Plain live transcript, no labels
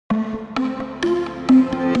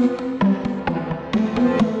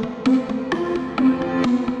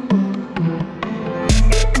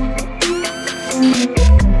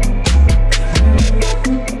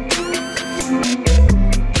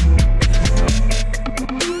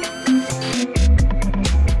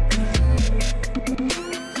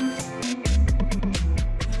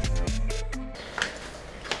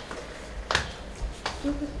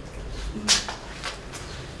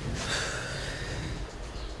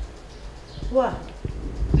waaw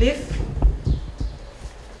liif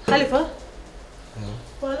Khalifa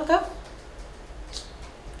waaw lu kam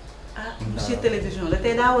ah monsieur télévision la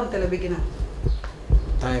tey daa woon télé bi ginnaaw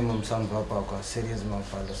temps yi moom ça ne va pas quoi sérieusement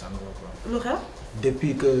parler ça ne va pas. lu xew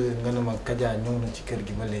depuis que nga ne ma Kaja ñëw na ci kër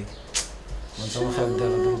gi ba léegi man sama xel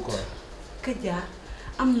dara dul quoi. Kaja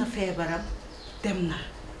am na feebaram dem na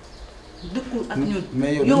dëkkul ak ñun.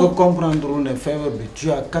 mais yow da nga comprendre ne feebar bi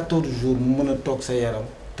tu as 14 jours mu mën a toog sa yaram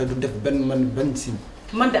te du def benn signe.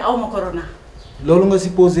 man de aw ma corona. loolu nga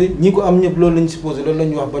supposé ñi ko am ñëpp loolu lañu supposé loolu la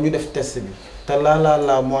ñu wax ba ñu def test bi te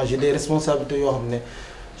là moi j'ai des responsabilités yoo xam ne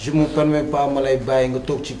je me permets pas ma lay bàyyi nga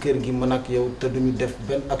toog ci kër gi man ak yow te duñu def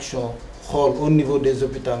benn action xool au niveau des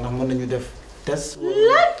hôpitaux ndax mën nañu def test.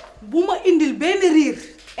 lan bu ma indil benn riir.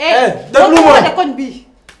 déglu ma de koñ bii.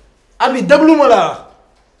 Abi déglu ma laa.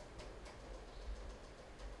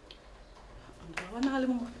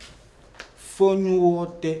 foo ñu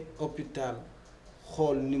woote hôpital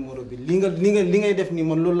xool numéro bi li ngay def nii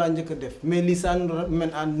man loolu laa njëkk a def mais lii ça ne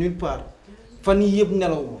mène à nulle part fan yii yëpp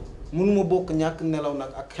nelaw ma mënuma bokk ñàkk nelaw nag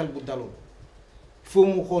ak xel bu dalul foo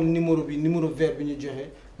mu xool numéro vert bi ñu joxe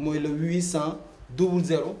mooy le 800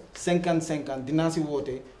 00 50 50 dinaa si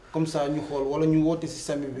woote comme ça ñu xool wala ñu woote si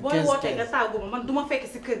sami bi. 15 15 booy wootee nga tàggu ma man du ma fekk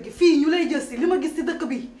si kër gi fii ñu lay jël si li ma gis si dëkk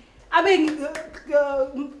bi abee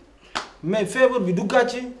mais feebar bi du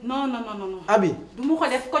gàcce. non. Abi du ma ko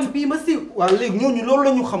def koñ bii ma siiw. waaw léegi ñooñu loolu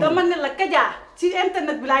la ñu xam. dama ne la Kaja ci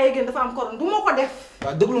internet bi laa yëgee dafa am corona du ma ko def.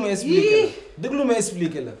 waaw déglu ma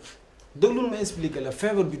expliqué la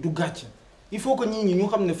feebar bi du gàcce il faut que nit ñi ñu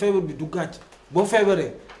xam ne feebar bi du gàcce boo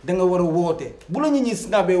feebaree da nga war a woote bu la nit ñi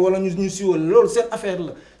snabee wala ñu siwal loolu seen affaire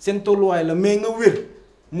la seen tolluwaay la mais nga wér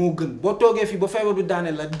moo gën boo toogee fii ba feebar bi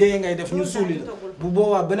daaneel la dee ngay def ñu suuli la bu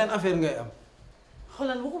boobaa beneen affaire ngay am.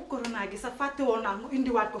 xoolal waxu corona gi sa fàtte woon naa mu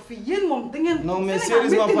indiwaat ko fii yéen moom da ngeen. non mais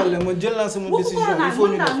sérieusement parler ma jël naa sama décision il faut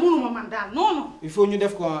ñu def man daal non. il faut ñu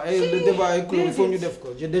def ko ah le débat est clos il faut ñu def ko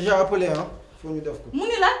j'ai déjà appelé ah il faut ñu def ko. mu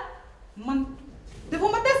ni la man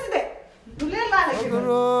defuma test de du leen laa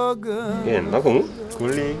la gën. yéen naka mu. ku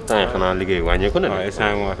lii temps xanaa liggéey wàññeeku na de. waaw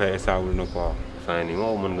instant moo fay stable na quoi. saa nii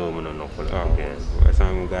moom mën nga mën a noppal. waaw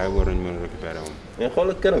instant moom gars yi war nañu mën a récupérer moom. mais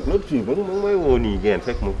xoolal keroog l'autre jour ba moom mooy woo nii ngeen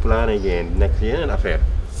fekk mu plané ngeen nekk si yeneen affaire.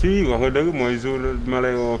 si wax nga dëgg mooy jour ma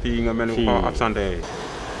lay woo fii nga mel ni xaw absenté.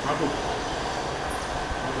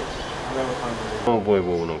 moom booy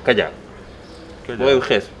boobu noonu Kaja. booyu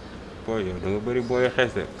xees. booy yow da nga bëri booy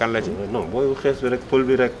xees de kan la ci. non booyu xees bi rek pël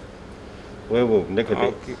bi rek. booy boobu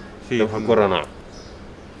ndekete. si dafa corona.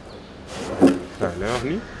 waaw lay wax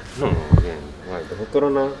ni. non waaye dafa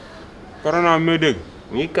corona. corona mi may dégg.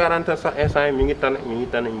 mi ngi 40 sax instant yi mi ngi tane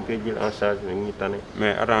ñu koy jël en charge mi ngi tane.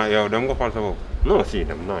 mais attends yow dem nga xool sa bopp. non si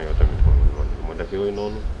dem naa yow tamit ma def yooyu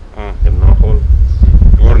noonu. dem naa xool.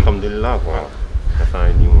 alhamdulilah quoi. instant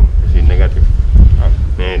yi nii moom je suis négatif.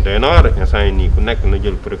 mais doy na waar rek instant yi nii ku nekk na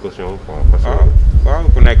jël précaution quoi. parce que waaw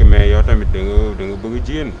ku nekk mais yow tamit da nga bëgg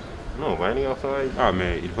jigéen. non bàyyi li nga wax sa waay.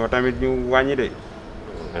 mais il faut tamit ñu wàññi de.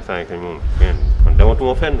 instant yi kañ moom man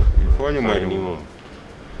dematuma fenn. il faut ñu may nii moom.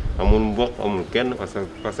 amul mbokk amul kenn. parce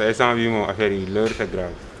que instant bii moom affaire yi l'heure c'est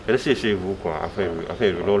grave. restez chez vous quoi affaire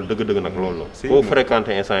bi loolu dëgg-dëgg nag loolu la. si boo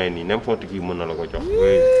fréquenté instant yi nii n'importe qui mën na la ko jox.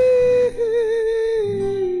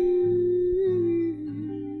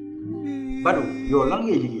 Badou yow lan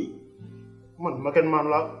ngay liggéey. man man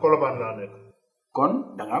laa Colobane laa nekk.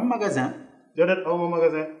 kon da nga am magasin. déedéet aw ma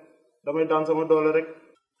magasin damay daan sama doole rek.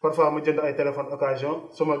 parfois ma jënd ay téléphone occasion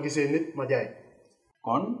su ma gisee nit ma jaay.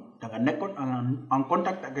 kon da nga nekkoon en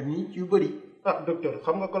contact ak nit yu bëri. docteur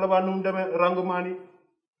xam nga Colobane nu mu demee rangement ni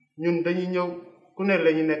ñun dañuy ñëw ku ne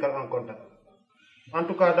la ñuy nekkal en contact en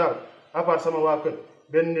tout cas daal à part sama waa kër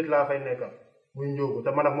benn nit laa fay nekkal muy njóogu te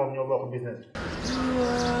man ak moom ñoo bokk business.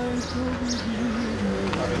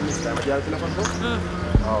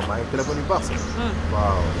 waaw maa ngi téléphone yu baax sax.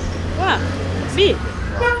 waaw. waaw bii.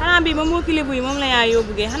 xanaa bii moom moo kilibu yi moom la yaa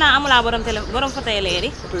yóbbu gee xanaa amulaa borom photo yi leer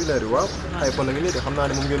yi. photo yi leer yi waaw. iPhone la ngi nii de xam naa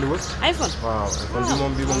ne moom ngeen di wër. iPhone. waaw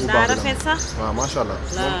iPhone bii moom bu baax daa rafet sax. waaw macha allah.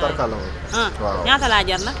 moom tarkal la moom. waaw ñaata laa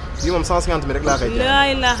jar nag. bii moom 150 000 rek laa koy jar. laa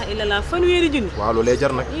ilaaha illallaah fanweeri junni. waaw loolee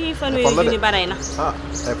jar nag. ii fanweeri junni baray na.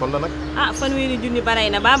 iPhone la nag. fanweeri junni baray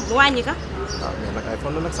na ba wàññi ka. mais nag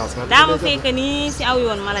iPhone la nag 150 000. daa ma fekk nii si aw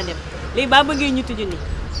yoon ma la dem léegi ba bëggee ñetti junni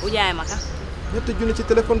bu jaay ma ka. ñetti junni ci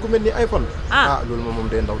téléphone gu mel ni iPhone. loolu moom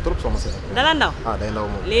day ndaw trop sama seen. dala ndaw day ndaw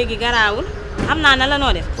moom. léegi garaawul xam naa na la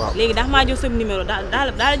noo def. waaw léegi dax maa jël sa numéro daal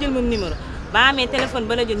la jël moom numéro ba amee téléphone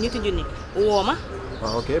ba la jël ñetti junni woo ma.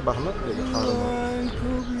 waaw ok baax na léegi xaaral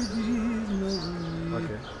ma ok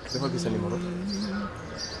dafa gis sa numéro.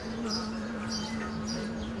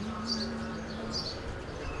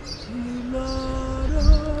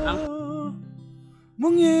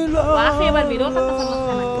 waa feebar bi doo takk sa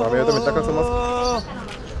masque nag. waaw mais yow tamit takkal sa masque.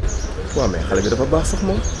 waaw mais xale bi dafa baax sax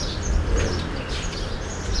moom.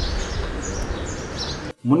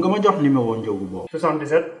 mën nga ma jox numéro Ndiogou boobu.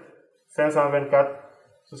 77 524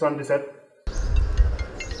 77.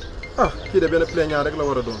 ah kii de benn plaignant rek la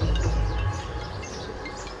war a doon.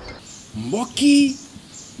 mbokk yi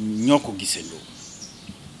ñoo ko gisandoo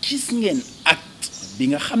gis ngeen acte bi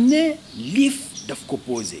nga xam ne liif daf ko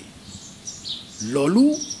posé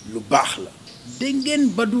loolu lu baax la dégg ngeen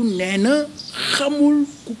Badou nee na xamul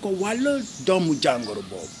ku ko wàll doomu jàngoro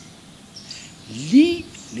boobu lii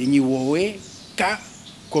la ñuy woowee cas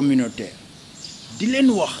communautaire di leen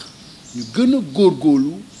wax ñu gën a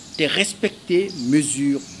góorgóorlu te respecter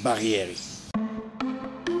mesures barrières yi